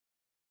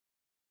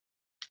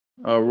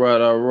All right,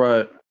 all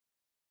right.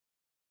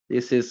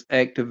 This is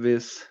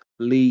Activist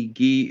Lee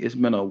Gee. It's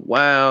been a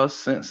while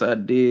since I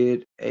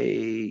did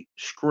a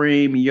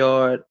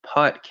StreamYard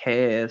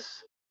podcast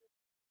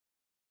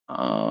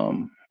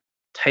um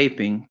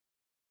taping.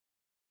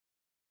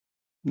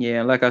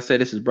 Yeah, like I said,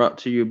 this is brought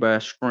to you by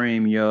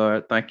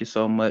StreamYard. Thank you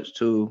so much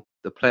to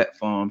the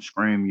platform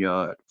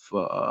StreamYard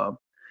for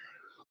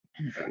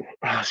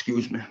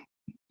excuse me,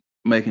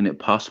 making it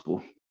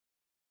possible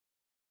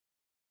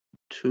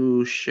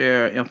to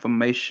share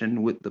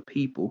information with the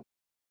people.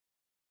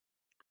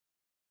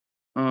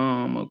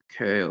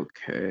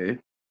 Okay. I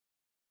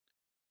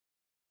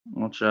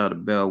want y'all to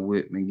bear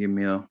with me. Give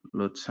me a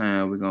little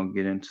time. We're gonna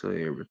get into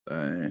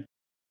everything.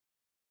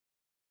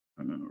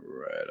 All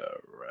right.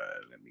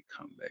 Let me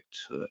come back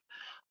to it.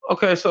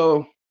 Okay,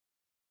 so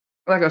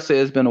like I said,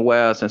 it's been a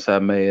while since I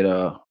made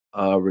a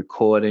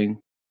recording.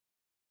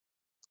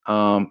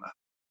 Um,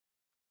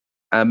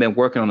 I've been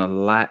working on a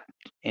lot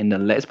in the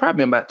last. It's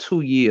probably been about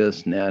 2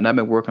 years now, and I've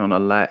been working on a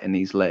lot in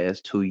these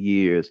last 2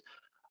 years.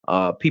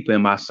 People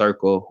in my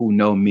circle who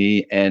know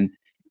me, and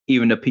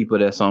even the people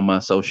that's on my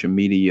social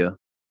media,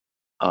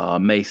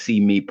 may see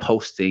me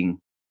posting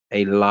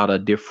a lot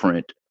of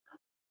different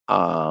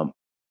um,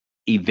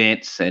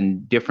 events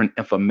and different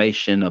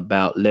information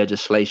about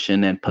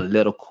legislation and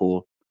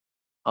political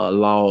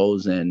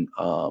laws and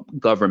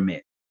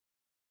government.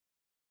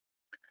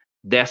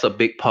 That's a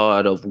big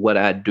part of what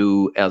I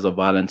do as a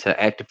volunteer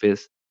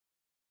activist.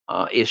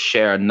 Is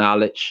share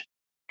knowledge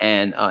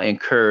and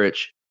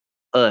encourage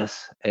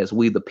us as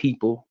we the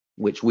people,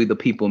 which we the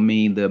people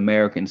mean the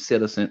American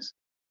citizens.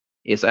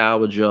 It's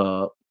our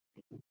job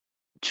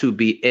to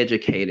be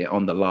educated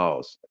on the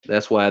laws.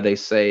 That's why they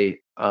say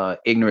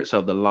ignorance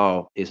of the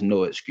law is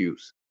no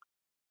excuse.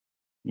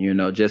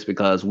 Just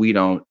because we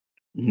don't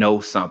know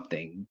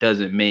something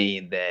doesn't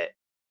mean that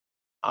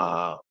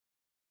uh,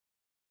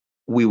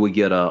 we would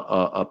get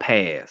a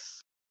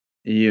pass.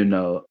 You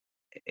know,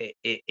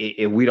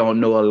 if we don't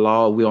know a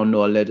law, we don't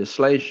know a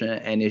legislation,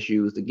 and it's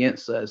used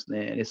against us,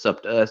 then it's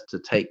up to us to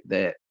take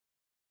that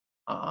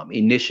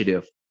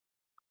initiative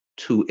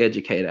to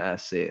educate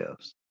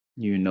ourselves.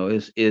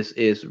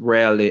 It's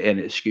rarely an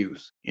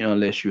excuse,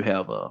 unless you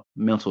have a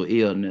mental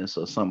illness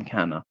or some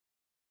kind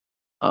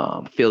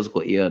of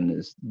physical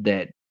illness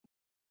that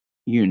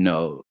you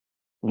know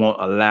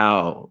won't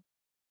allow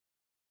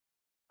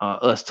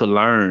us to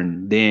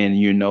learn, then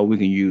we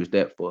can use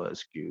that for an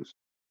excuse.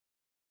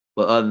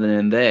 But other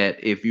than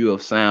that, if you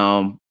have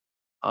sound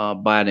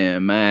body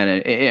and mind,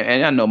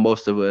 and I know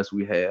most of us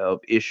we have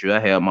issues. I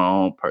have my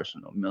own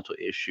personal mental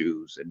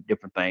issues and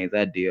different things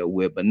I deal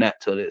with, but not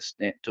to the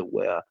extent to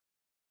where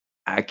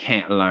I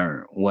can't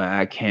learn, where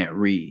I can't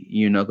read.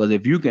 Because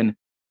if you can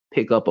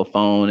pick up a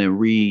phone and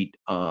read,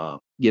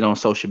 get on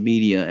social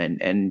media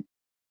and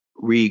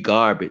read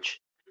garbage,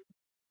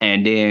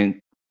 and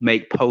then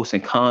make posts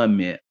and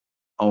comment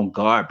on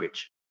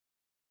garbage,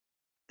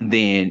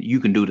 then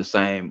you can do the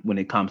same when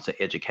it comes to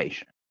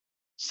education.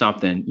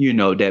 Something,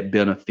 that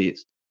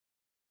benefits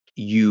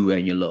you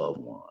and your loved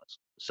ones.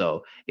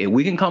 So if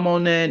we can come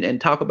on there and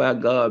talk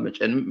about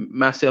garbage, and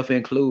myself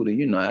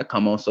included, I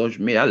come on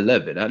social media. I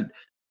love it. I'm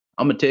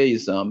gonna tell you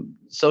something.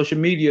 Social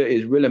media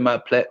is really my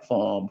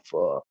platform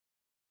for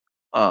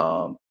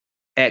um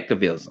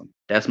activism.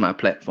 That's my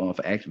platform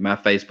for action. My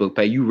Facebook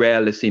page. You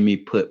rarely see me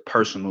put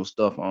personal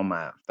stuff on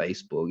my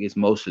Facebook. It's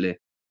mostly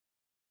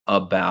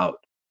about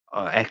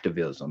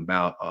activism,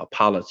 about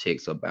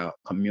politics, about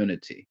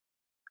community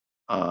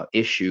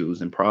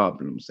issues and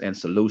problems and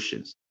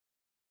solutions.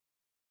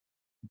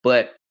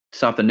 But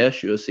something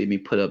else you'll see me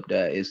put up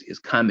there is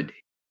comedy.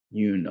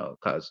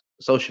 Because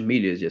social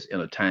media is just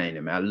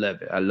entertaining. Man, I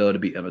love it. I love to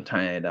be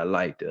entertained. I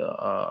like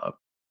the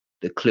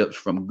clips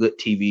from good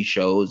TV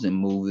shows and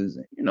movies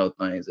and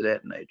things of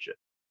that nature.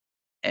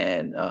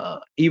 And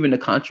even the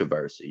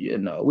controversy.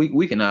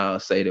 We can all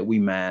say that we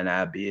mind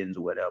our business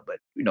or whatever, but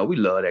we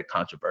love that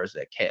controversy.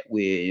 That Cat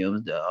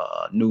Williams, the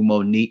new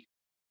Monique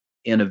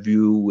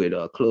interview with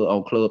Club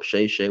on Club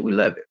Shay Shay. We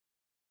love it.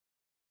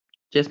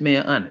 Just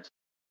being honest.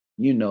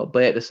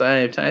 But at the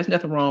same time, there's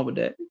nothing wrong with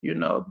that.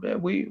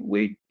 That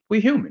we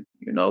human.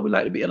 We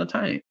like to be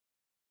entertained.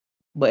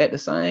 But in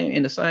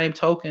the same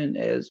token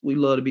as we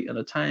love to be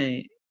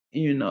entertained,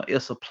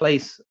 it's a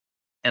place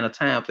and a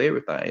time for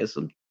everything. It's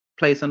a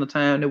place and a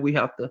time that we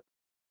have to,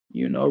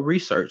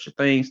 research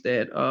things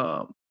that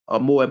are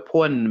more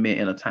important than being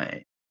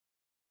entertained,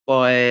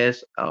 far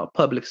as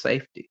public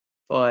safety,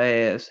 far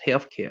as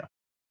healthcare,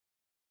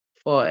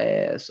 far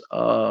as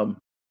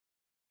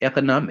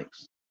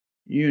economics,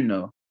 you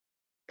know,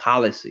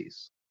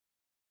 policies,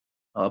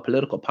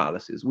 political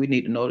policies. We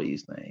need to know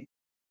these things.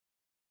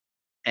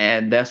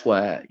 And that's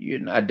why,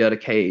 I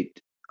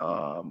dedicate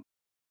um,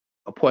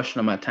 a portion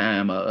of my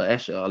time,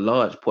 actually a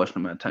large portion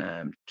of my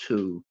time,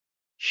 to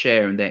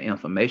sharing that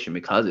information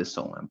because it's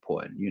so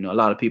important. A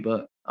lot of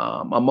people,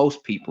 or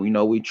most people,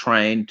 we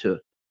train to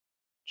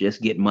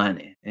just get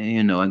money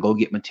and, and go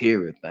get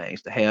material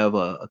things to have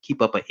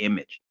keep up an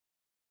image.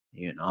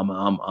 I'm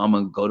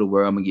gonna go to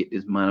where I'm gonna get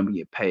this money. I'm gonna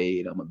get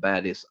paid. I'm gonna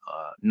buy this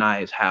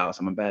nice house.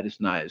 I'm gonna buy this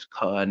nice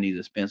car. I need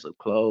expensive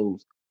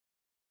clothes.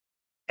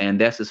 And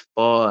that's as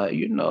far,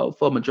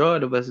 for a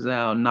majority of us is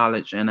our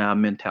knowledge and our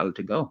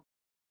mentality go.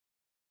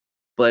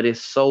 But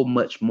it's so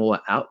much more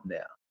out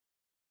there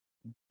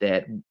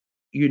that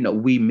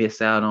we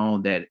miss out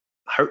on that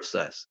hurts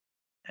us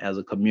as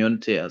a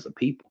community, as a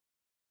people,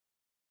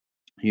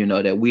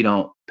 that we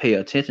don't pay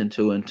attention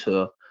to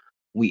until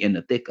we in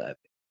the thick of it.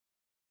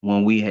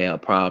 When we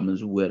have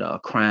problems with a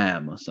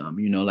crime or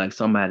something, like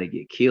somebody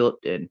get killed,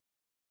 and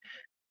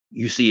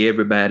you see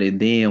everybody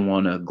then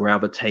want to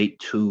gravitate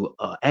to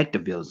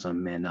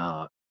activism and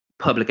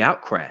public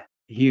outcry.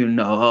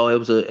 Oh, it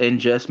was an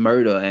unjust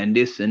murder and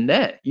this and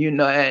that.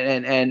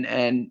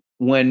 And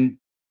when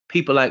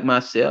people like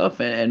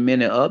myself and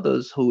many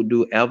others who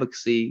do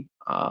advocacy,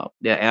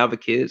 they're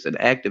advocates and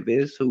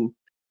activists who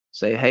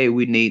say, "Hey,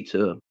 we need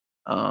to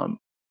um,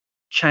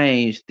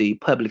 change the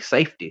public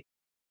safety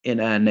in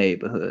our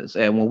neighborhoods."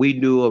 And when we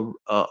do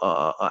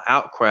a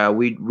outcry,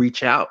 we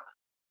reach out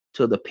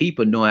to the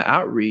people doing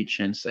outreach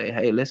and say,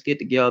 "Hey, let's get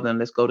together and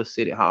let's go to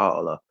City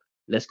Hall, or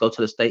let's go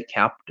to the state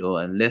capitol,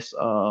 and let's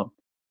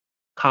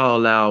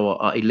call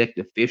our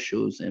elected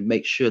officials and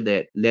make sure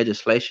that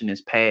legislation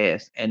is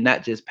passed, and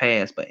not just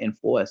passed but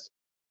enforced,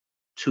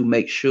 to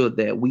make sure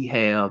that we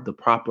have the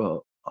proper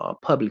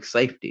public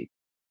safety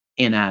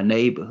in our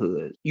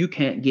neighborhoods." You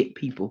can't get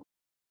people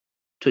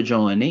to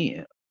join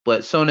in,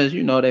 but soon as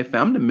their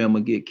family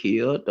member get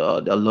killed,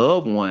 the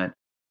loved one,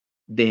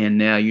 then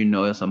now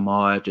it's a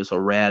march, it's a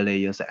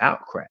rally, it's an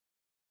outcry.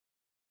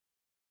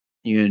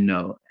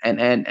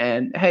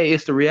 And hey,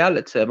 it's the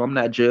reality of. I'm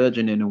not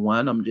judging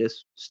anyone. I'm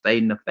just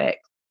stating the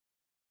facts.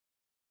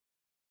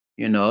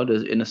 In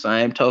the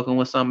same token,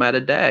 when somebody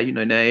died,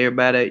 now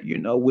everybody,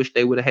 wish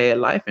they would have had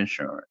life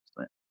insurance.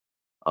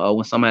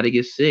 When somebody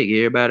gets sick,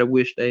 everybody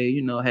wish they,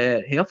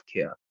 had health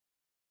care.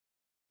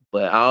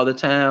 But all the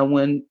time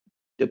when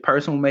the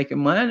person making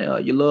money, or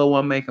your loved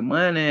one making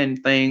money,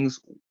 and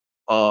things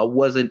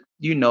wasn't,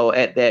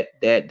 at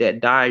that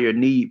dire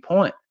need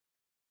point,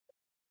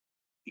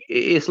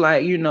 it's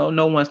like,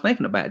 no one's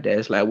thinking about that.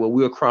 It's like, well,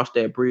 we'll cross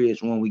that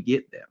bridge when we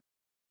get there.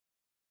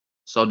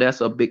 So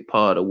that's a big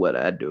part of what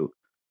I do.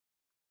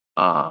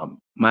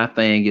 My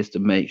thing is to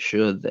make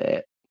sure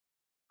that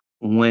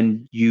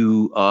when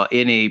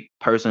any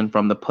person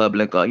from the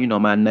public, or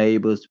my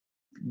neighbors,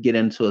 get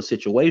into a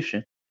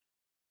situation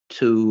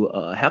to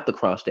have to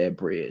cross that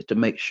bridge, to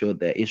make sure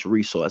that it's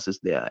resources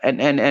there, and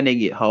they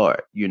get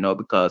hard,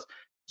 because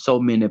so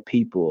many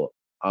people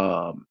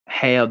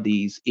have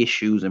these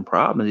issues and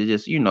problems.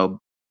 It's just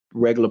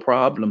regular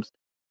problems,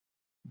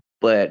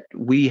 but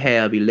we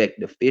have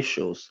elected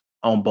officials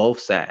on both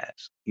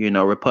sides,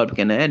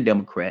 Republican and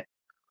Democrat,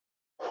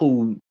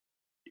 who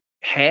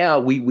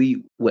have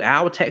we with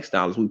our tax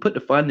dollars, we put the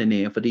funding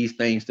in for these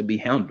things to be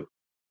handled,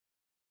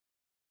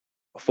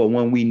 for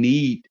when we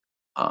need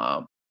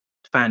um,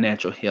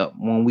 financial help,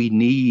 when we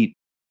need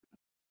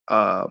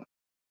uh,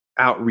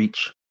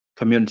 outreach,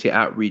 community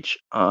outreach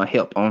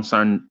help on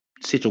certain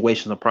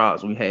situations or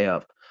problems we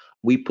have.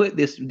 We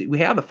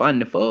have the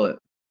funding for it.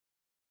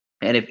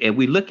 And if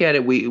we look at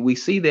it, we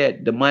see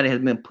that the money has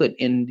been put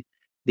in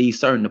these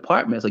certain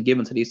departments, or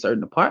given to these certain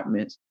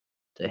departments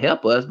to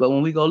help us. But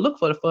when we go look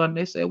for the fund,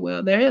 they say,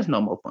 well, there is no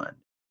more fund.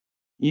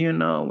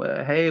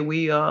 Hey,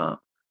 we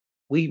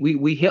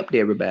helped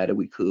everybody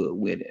we could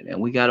with it, and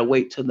we gotta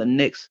wait till the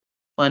next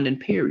funding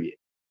period.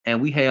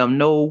 And we have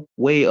no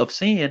way of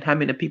seeing how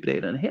many people they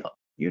done help,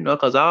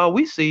 because all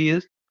we see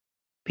is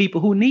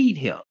people who need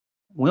help.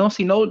 We don't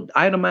see no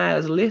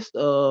itemized list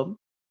of,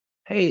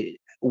 hey,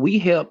 we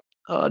help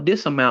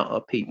this amount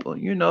of people,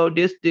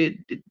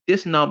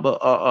 this number,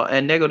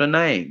 and they go the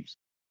names,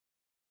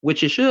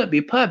 which it should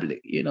be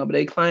public, but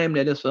they claim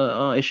that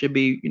it should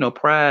be,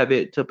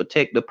 private, to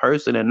protect the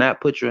person and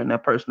not put you in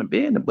that person's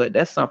business. But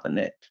that's something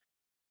that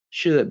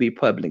should be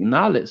public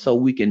knowledge, so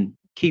we can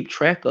keep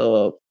track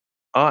of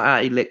all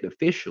our elected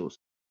officials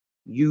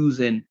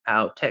using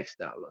our tax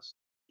dollars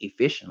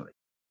efficiently.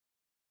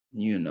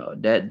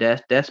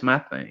 That's my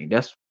thing.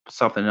 That's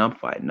something I'm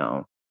fighting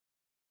on.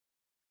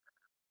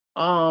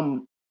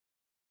 Um,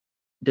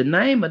 the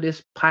name of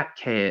this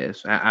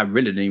podcast, I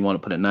really didn't want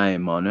to put a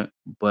name on it,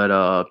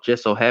 but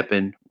just so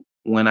happened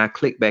when I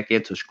clicked back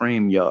into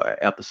StreamYard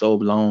after so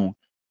long,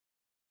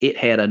 it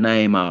had a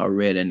name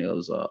already, and it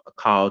was a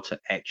call to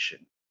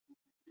action.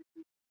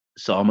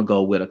 So I'm gonna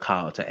go with a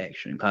call to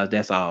action because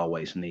that's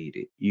always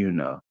needed.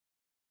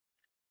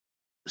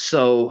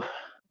 So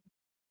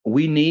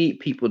we need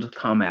people to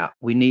come out.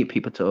 We need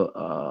people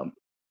to,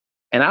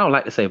 and I don't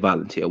like to say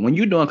volunteer. When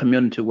you're doing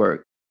community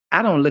work,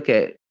 I don't look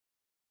at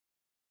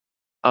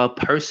a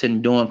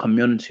person doing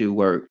community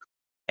work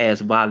as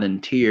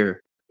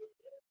volunteer.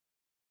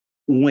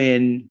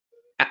 When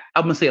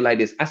I'm gonna say it like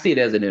this, I see it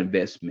as an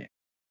investment.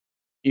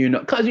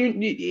 Because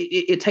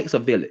it takes a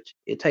village.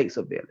 It takes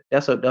a village.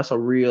 That's a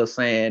real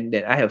saying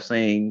that I have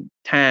seen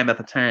time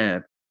after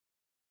time,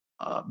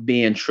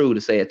 being true,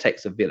 to say it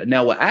takes a village.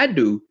 Now, what I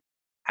do,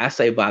 I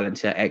say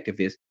volunteer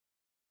activist,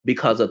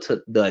 because of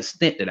to the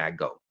extent that I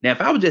go. Now,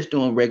 if I was just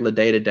doing regular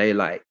day to day,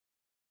 like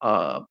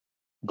uh,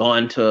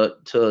 going to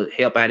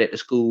help out at the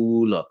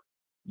school, or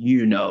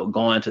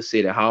going to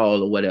city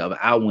hall or whatever,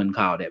 I wouldn't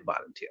call that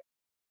volunteer.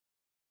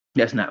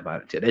 That's not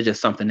volunteer. That's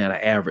just something that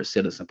an average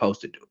citizen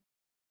supposed to do.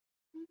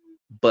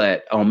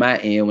 But on my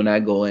end, when I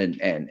go in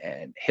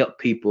and help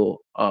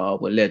people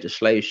with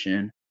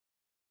legislation,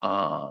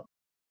 uh,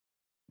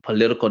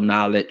 political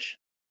knowledge,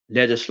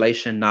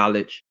 legislation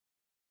knowledge,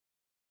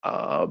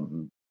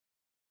 um,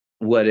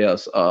 what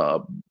else?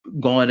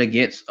 Going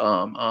against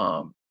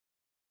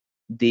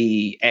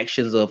the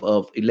actions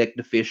of elected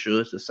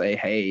officials to say,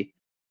 hey,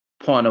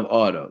 point of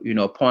order.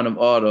 Point of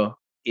order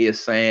is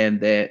saying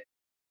that,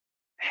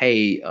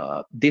 hey,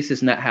 this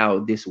is not how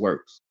this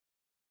works.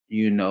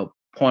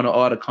 Point of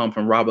order come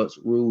from Robert's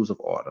Rules of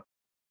Order.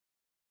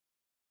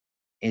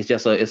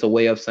 It's a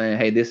way of saying,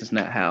 hey, this is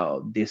not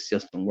how this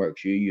system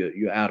works.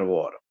 You're out of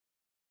order.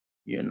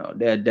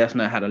 That's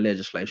not how the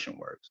legislation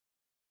works.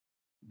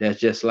 That's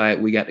just like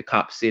we got the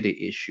Cop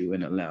City issue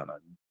in Atlanta.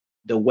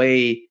 The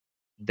way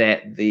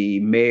that the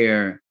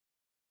mayor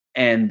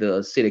and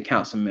the city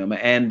council member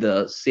and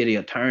the city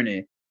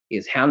attorney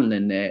is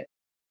handling that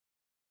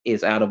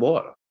is out of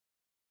order.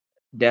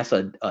 That's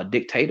a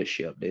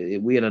dictatorship.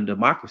 We're in a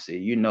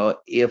democracy.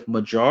 If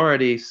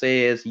majority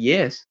says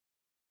yes,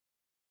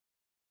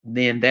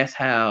 then that's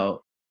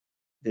how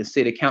the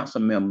city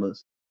council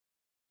members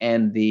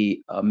and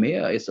the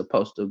mayor is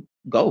supposed to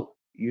go.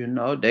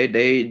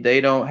 They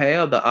don't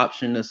have the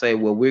option to say,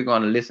 well, we're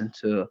going to listen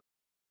to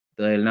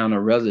the Atlanta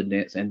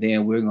residents, and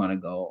then we're going to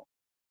go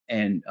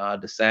and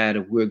decide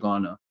if we're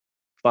going to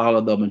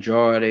follow the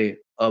majority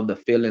of the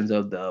feelings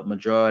of the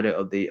majority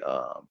of the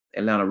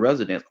Atlanta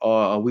residents, or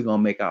are we going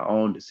to make our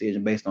own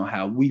decision based on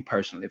how we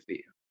personally feel?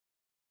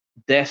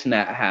 That's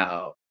not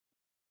how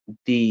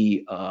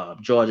the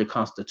Georgia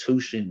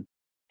Constitution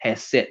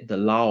has set the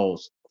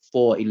laws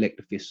for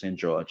elected officials in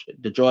Georgia.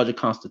 The Georgia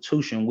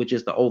Constitution, which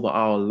is the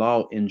overall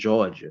law in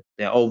Georgia,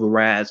 that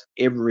overrides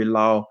every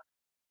law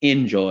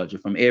in Georgia,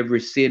 from every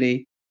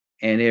city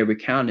and every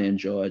county in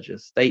Georgia,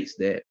 states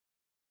that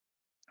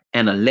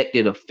an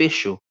elected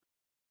official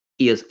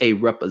is a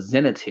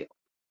representative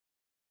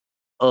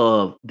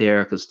of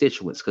their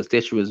constituents.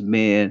 Constituents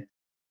mean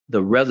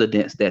the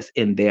residents that's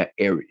in their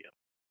area.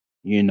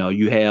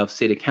 You have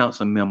city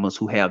council members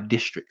who have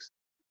districts.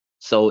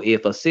 So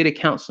if a city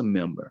council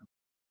member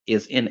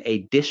is in a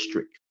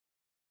district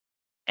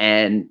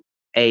and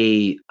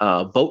a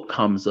vote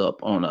comes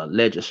up on a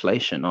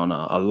legislation, on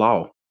a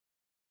law,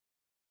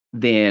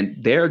 then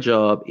their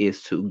job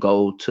is to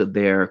go to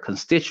their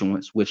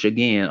constituents, which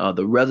again are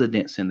the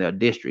residents in their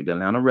district, the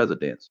Atlanta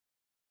residents.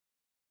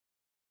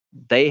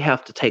 They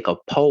have to take a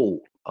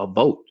poll, a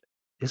vote.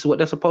 This is what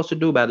they're supposed to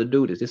do by the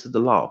duties. This is the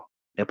law.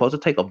 They're supposed to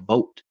take a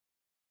vote.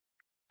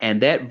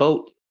 And that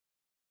vote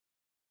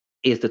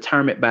is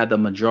determined by the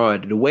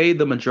majority, the way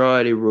the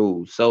majority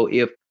rules. So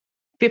if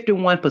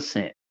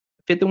 51%,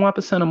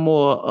 51% or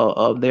more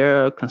of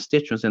their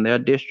constituents in their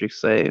district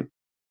say,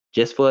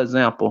 just for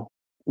example,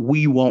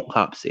 we want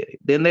Cop City,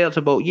 then they're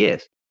to vote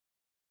yes.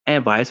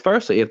 And vice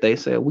versa. If they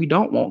say we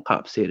don't want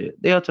Cop City,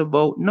 they're to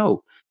vote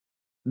no.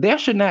 There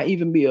should not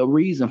even be a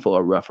reason for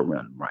a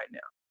referendum right now.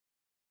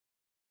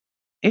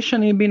 It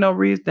shouldn't even be no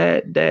reason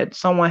that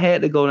someone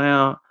had to go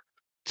down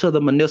to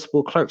the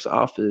municipal clerk's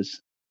office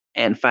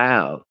and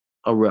file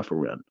a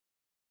referendum.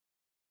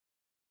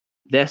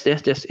 That's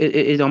just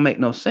it don't make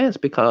no sense,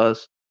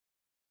 because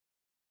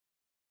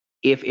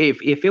if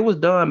it was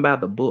done by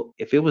the book,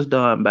 if it was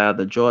done by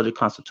the Georgia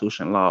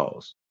Constitution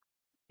laws,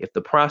 if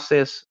the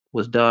process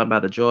was done by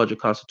the Georgia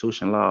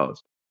Constitution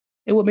laws,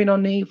 it would be no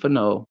need for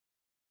no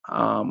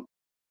um,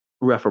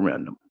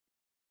 referendum.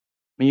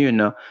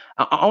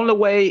 Only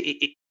way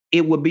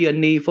it would be a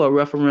need for a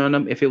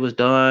referendum if it was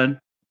done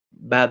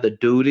by the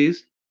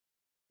duties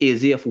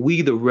is if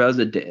we, the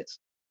residents,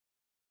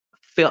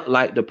 felt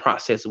like the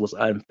process was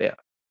unfair.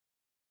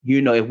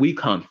 If we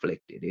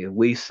conflicted, if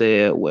we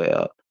said,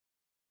 well,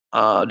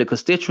 the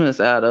constituents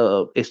out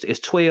of it's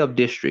 12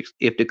 districts.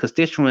 If the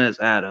constituents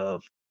out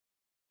of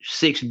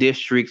 6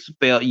 districts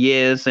felt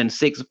yes and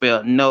 6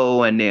 felt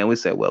no, and then we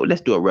said, well,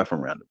 let's do a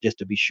referendum just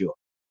to be sure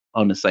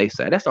on the safe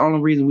side. That's the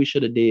only reason we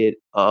should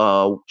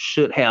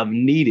have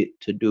needed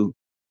to do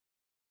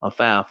a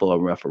file for a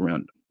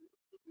referendum.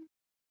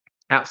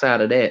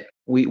 Outside of that,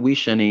 we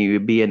shouldn't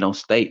even be in no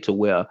state to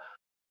where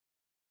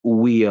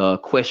we are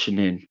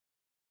questioning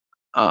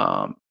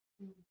um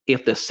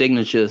if the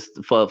signatures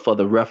for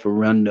the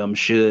referendum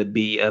should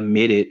be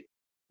omitted.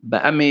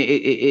 But I mean,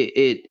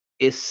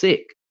 it's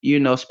sick,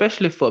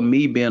 especially for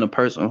me being a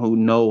person who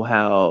know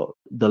how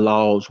the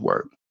laws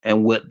work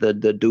and what the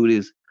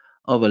duties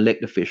of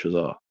elected officials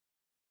are.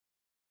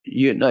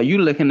 You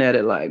looking at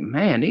it like,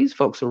 man, these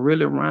folks are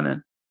really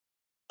running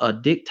a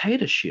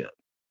dictatorship.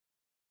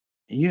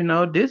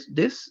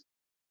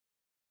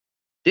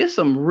 This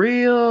some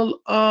real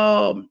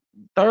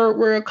third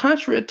world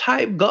country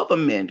type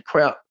government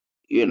crap,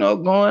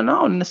 going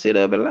on in the city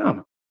of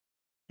Atlanta.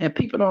 And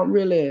people don't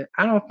really,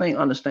 I don't think,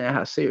 understand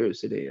how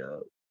serious it is.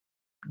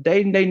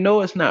 They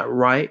know it's not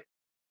right.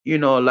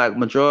 Like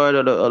majority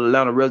of the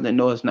Atlanta residents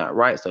know it's not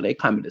right, so they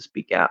coming to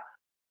speak out.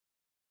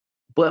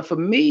 But for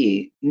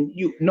me,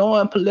 you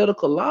knowing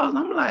political laws,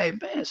 I'm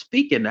like, man,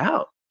 speaking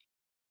out,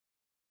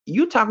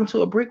 you talking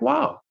to a brick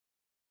wall.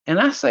 And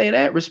I say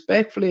that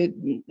respectfully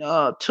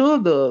to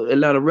the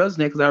Atlanta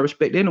resident, because I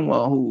respect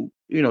anyone who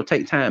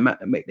take time out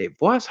to make their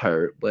voice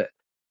heard. But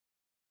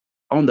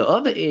on the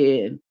other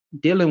end,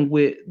 dealing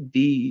with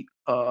the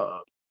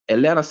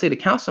Atlanta City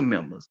Council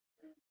members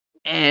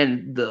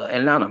and the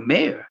Atlanta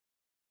mayor,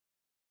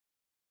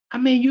 I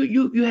mean,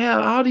 you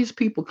have all these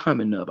people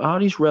coming up, all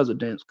these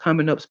residents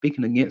coming up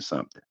speaking against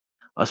something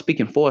or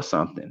speaking for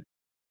something,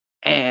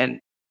 and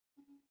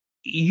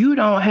you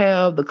don't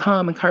have the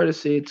common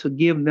courtesy to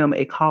give them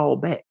a call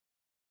back,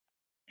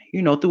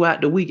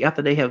 throughout the week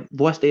after they have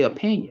voiced their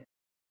opinion.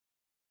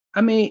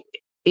 I mean,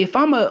 if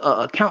I'm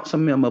a council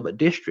member of a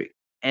district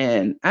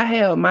and I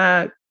have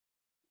my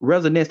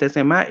residents that's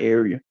in my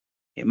area,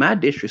 in my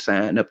district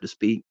signed up to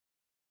speak,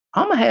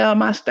 I'm gonna have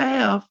my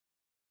staff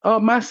or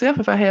myself,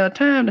 if I have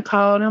time, to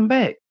call them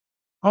back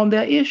on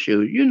their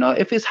issue.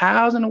 If it's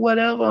housing or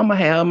whatever, I'm gonna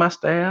have my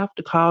staff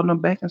to call them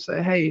back and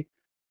say, hey,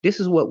 this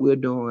is what we're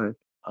doing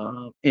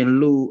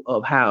in lieu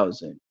of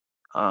housing,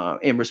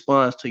 in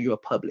response to your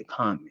public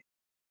comment.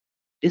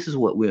 This is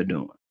what we're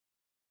doing.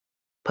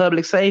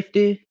 Public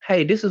safety,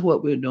 hey, this is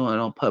what we're doing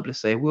on public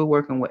safety. We're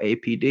working with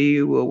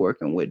APD, we're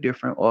working with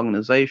different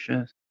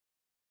organizations,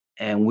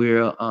 and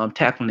we're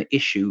tackling the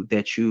issue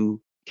that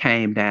you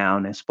came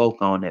down and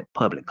spoke on at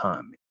public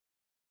comment.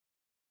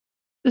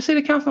 The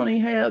city council don't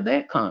even have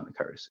that common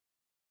courtesy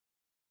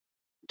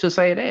to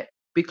say that,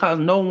 because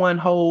no one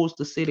holds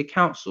the city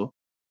council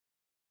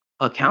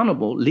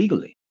accountable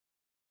legally.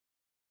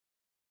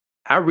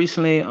 I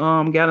recently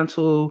got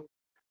into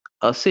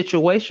a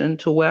situation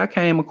to where I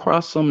came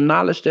across some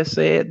knowledge that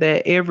said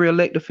that every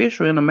elected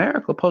official in America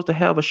is supposed to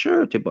have a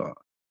surety bond.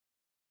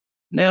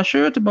 Now,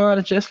 surety bond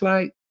is just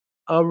like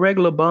a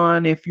regular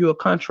bond if you're a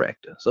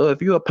contractor. So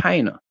if you're a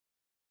painter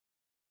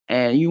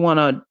and you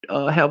want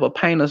to have a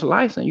painter's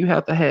license, you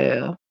have to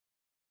have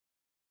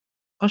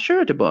a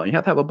surety bond. You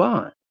have to have a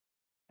bond.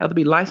 You have to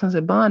be licensed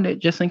and bonded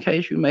just in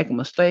case you make a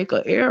mistake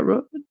or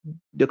error.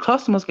 The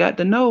customers got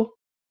to know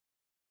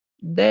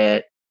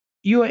that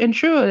you are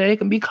insured, that it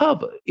can be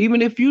covered.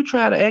 Even if you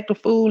try to act a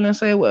fool and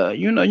say, well,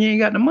 you ain't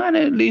got the money,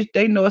 at least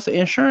they know it's an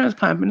insurance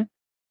company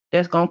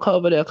that's going to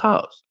cover their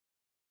costs.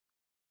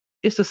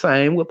 It's the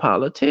same with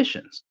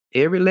politicians.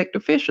 Every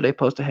elected official, they're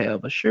supposed to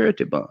have a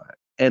surety bond.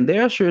 And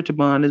their surety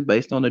bond is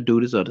based on the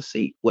duties of the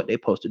seat, what they're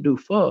supposed to do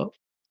for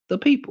the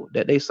people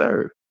that they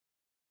serve.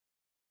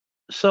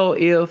 So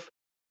if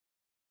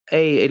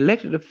a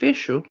elected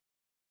official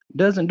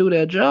doesn't do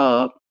their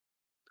job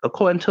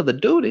according to the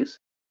duties,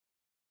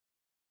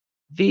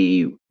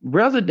 the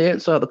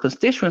residents or the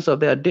constituents of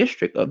their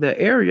district, of their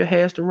area,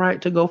 has the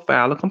right to go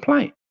file a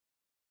complaint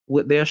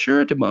with their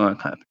surety bond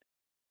company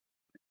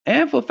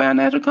and for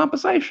financial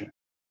compensation.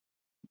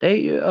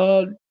 They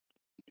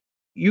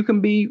you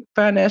can be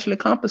financially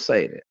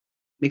compensated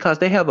because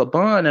they have a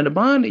bond, and the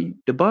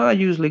bond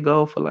usually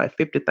go for like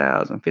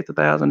 $50,000 to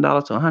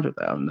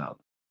 $100,000.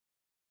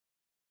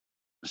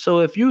 So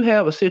if you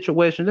have a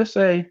situation, let's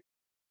say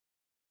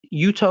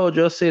you told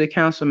your city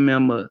council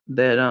member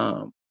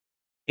that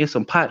it's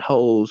some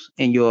potholes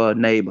in your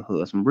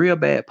neighborhood, some real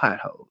bad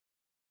potholes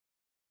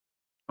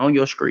on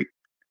your street,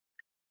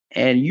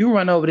 and you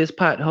run over this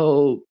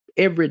pothole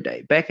every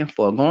day, back and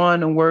forth, going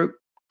to work,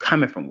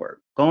 coming from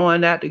work,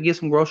 going out to get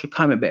some groceries,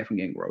 coming back from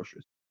getting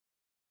groceries.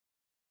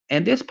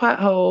 And this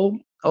pothole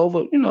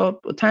over,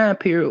 a time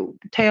period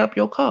tear up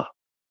your car.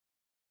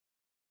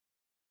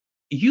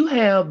 You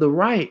have the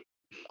right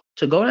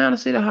to go down to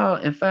City Hall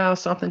and file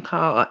something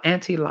called an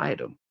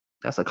anti-litem.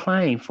 That's a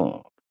claim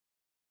form.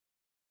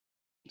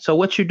 So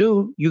what you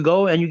do, you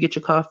go and you get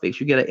your car fixed.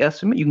 You get an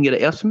estimate. You can get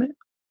an estimate.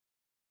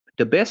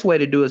 The best way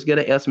to do is get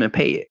an estimate and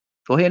pay it.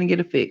 Go ahead and get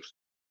it fixed.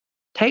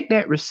 Take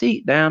that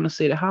receipt down to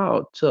City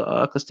Hall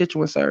to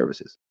constituent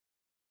services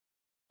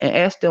and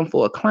ask them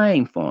for a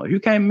claim form. If you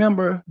can't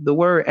remember the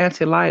word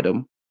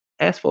anti-litem,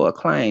 ask for a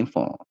claim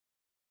form.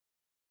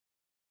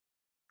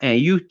 And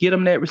you get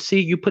them that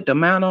receipt, you put the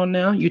amount on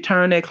there, you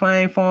turn that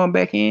claim form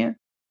back in,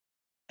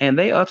 and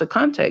they are to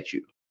contact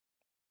you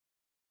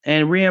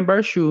and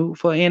reimburse you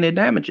for any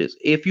damages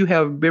if you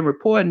have been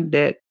reporting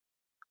that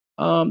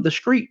the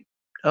street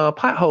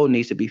pothole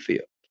needs to be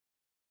filled.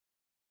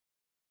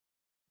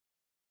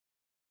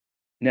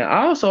 Now,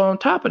 also on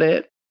top of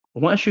that,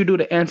 once you do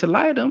the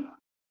anti-litem,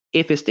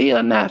 if it's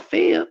still not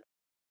filled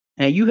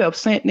and you have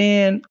sent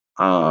in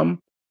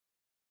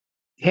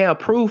have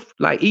proof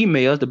like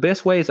emails, the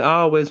best way is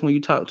always when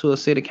you talk to a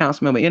city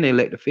council member, any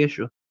elected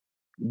official,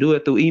 do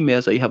it through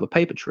email so you have a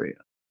paper trail.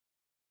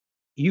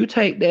 You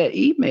take that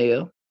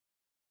email,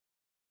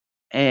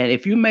 and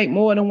if you make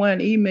more than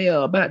one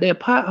email about that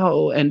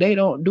pothole and they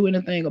don't do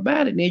anything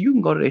about it, then you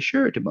can go to their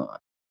surety bond.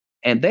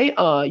 And they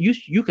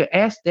you can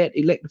ask that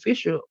elected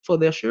official for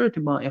their surety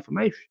bond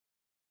information.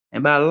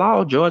 And by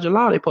law, Georgia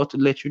law, they're supposed to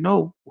let you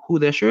know who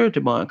their surety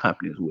bond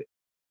company is with.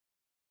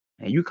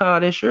 And you call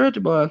that surety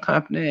bond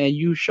company and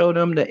you show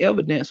them the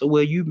evidence of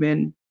where you've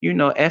been,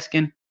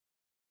 asking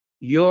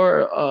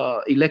your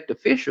elected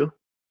official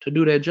to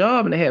do their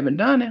job and they haven't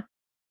done it,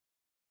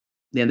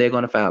 then they're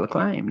gonna file a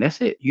claim. That's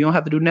it. You don't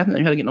have to do nothing. You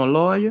don't have to get no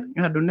lawyer. You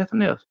don't have to do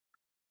nothing else.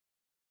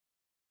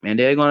 And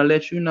they're gonna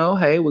let you know,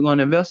 hey, we're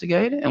gonna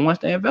investigate it. And once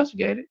they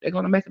investigate it, they're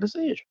gonna make a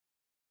decision.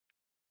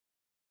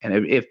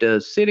 And if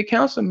the city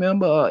council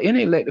member or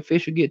any elected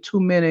official get too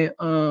many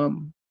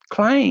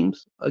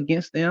claims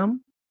against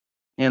them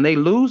and they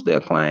lose their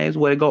claims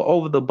where they go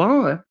over their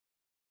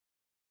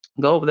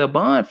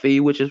bond fee,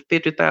 which is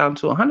 50,000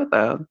 to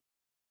 100,000,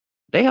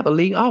 they have to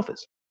leave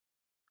office.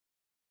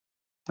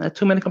 That's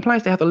too many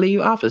complaints, they have to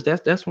leave office.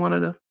 That's one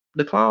of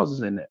the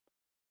clauses in there.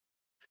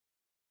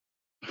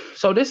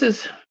 So this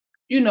is,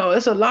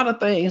 it's a lot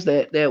of things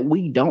that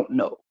we don't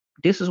know.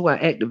 This is why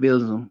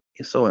activism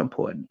is so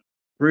important.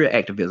 Real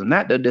activism,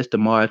 not just the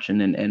marching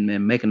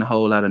and making a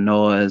whole lot of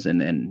noise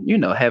and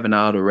having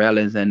all the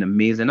rallies and the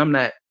meetings. And I'm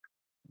not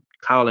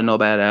calling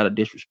nobody out or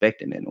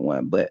disrespecting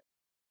anyone, but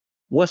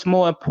what's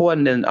more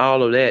important than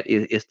all of that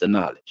is the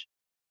knowledge.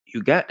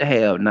 You got to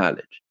have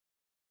knowledge.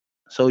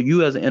 So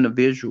you as an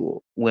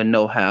individual will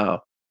know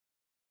how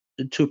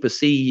to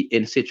proceed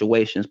in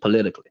situations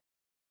politically.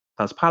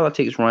 Because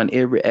politics run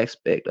every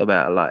aspect of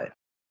our life.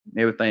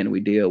 Everything that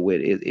we deal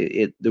with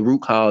the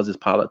root cause is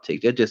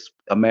politics. It's just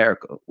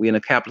America. We're in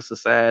a capitalist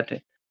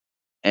society,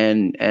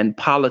 and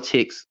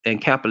politics and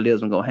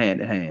capitalism go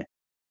hand in hand.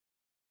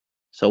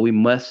 So we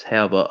must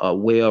have a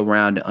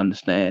well-rounded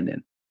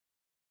understanding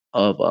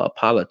of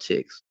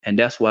politics, and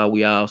that's why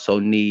we also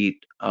need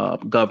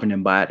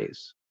governing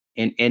bodies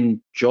in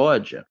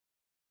Georgia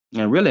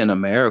and really in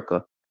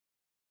America.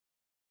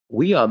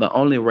 We are the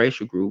only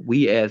racial group.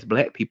 We as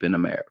Black people in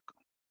America.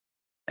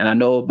 And I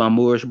know my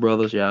Moorish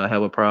brothers, y'all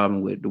have a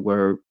problem with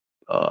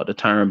the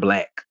term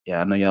black.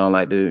 Yeah, I know y'all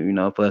like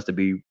to, for us to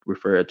be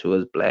referred to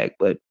as black,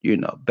 but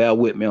bear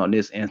with me on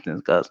this instance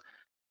because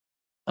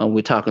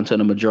we're talking to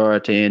the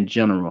majority in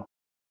general.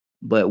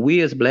 But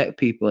we as Black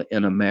people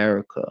in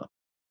America,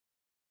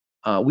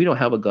 we don't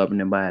have a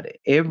governing body.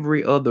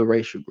 Every other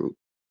racial group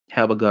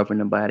have a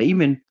governing body.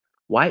 Even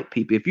white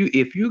people.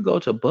 If you go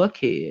to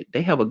Buckhead,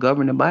 they have a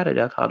governing body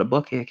that's called the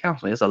Buckhead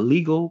Council. It's a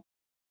legal,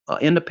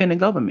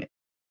 independent government.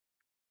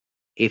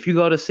 If you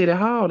go to City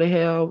Hall, they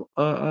have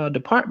a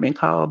department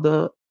called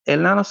the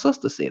Atlanta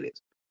Sister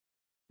Cities,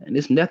 and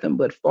it's nothing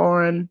but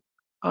foreign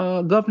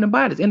governing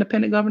bodies,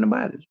 independent governing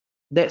bodies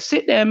that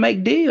sit there and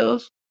make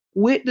deals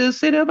with the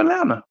city of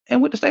Atlanta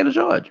and with the state of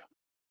Georgia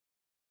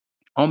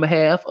on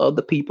behalf of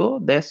the people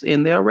that's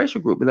in their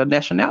racial group, their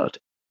nationality.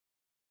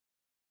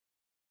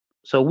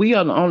 So we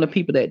are the only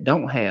people that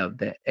don't have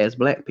that as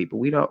Black people.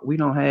 We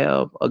don't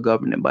have a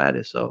governing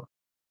body. So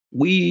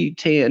we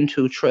tend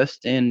to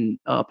trust in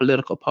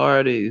political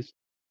parties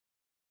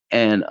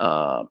and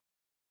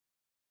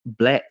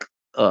Black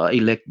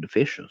elected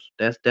officials.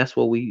 That's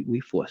what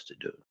we forced to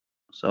do.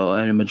 So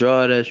and the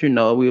majority of us,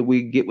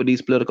 we get with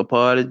these political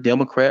parties,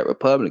 Democrat,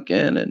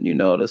 Republican, and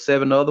the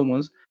seven other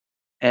ones,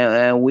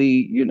 and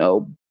we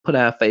put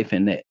our faith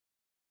in that.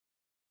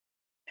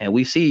 And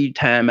we see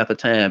time after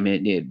time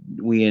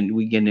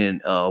we getting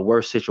in a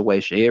worse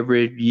situation.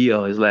 Every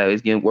year is like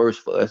it's getting worse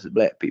for us as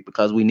Black people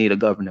because we need a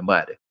governing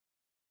body.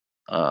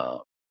 Uh,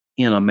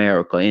 in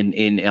America,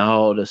 in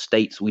all the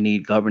states, we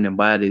need governing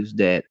bodies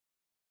that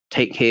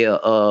take care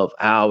of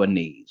our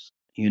needs.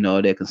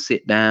 That can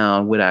sit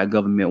down with our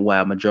government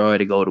while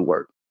majority go to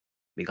work.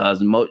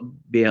 Because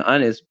being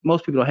honest,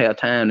 most people don't have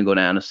time to go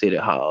down to City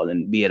Hall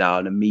and be at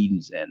all the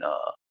meetings and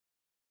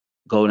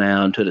go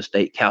down to the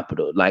state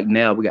capitol. Like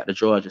now, we got the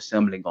Georgia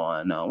Assembly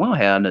going on. We don't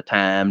have the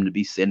time to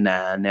be sitting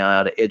down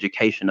now, the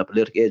education, the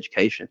political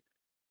education,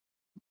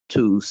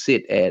 to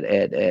sit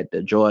at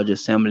the Georgia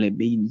Assembly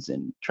meetings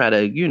and try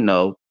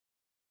to,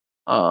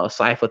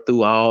 cipher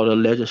through all the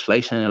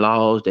legislation and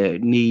laws that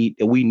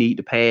we need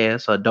to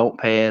pass or don't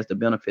pass to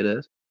benefit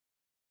us.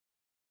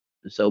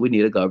 So we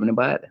need a governing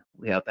body.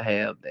 We have to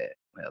have that.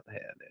 We have to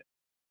have that.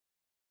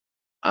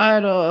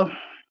 All right.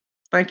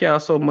 Thank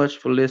y'all so much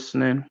for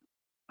listening.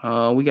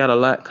 We got a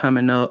lot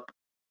coming up.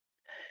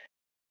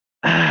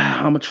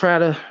 I'm gonna try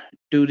to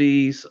do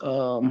these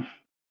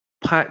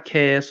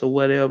podcasts or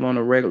whatever on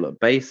a regular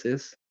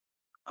basis.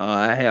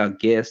 I have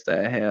guests.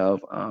 I have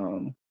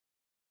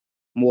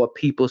more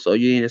people, so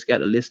you ain't just got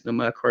to listen to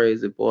my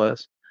crazy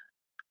voice.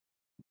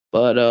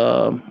 But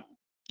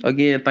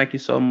again, thank you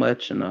so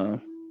much, and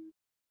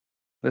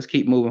let's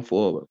keep moving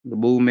forward. The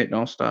movement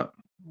don't stop.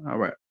 All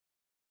right.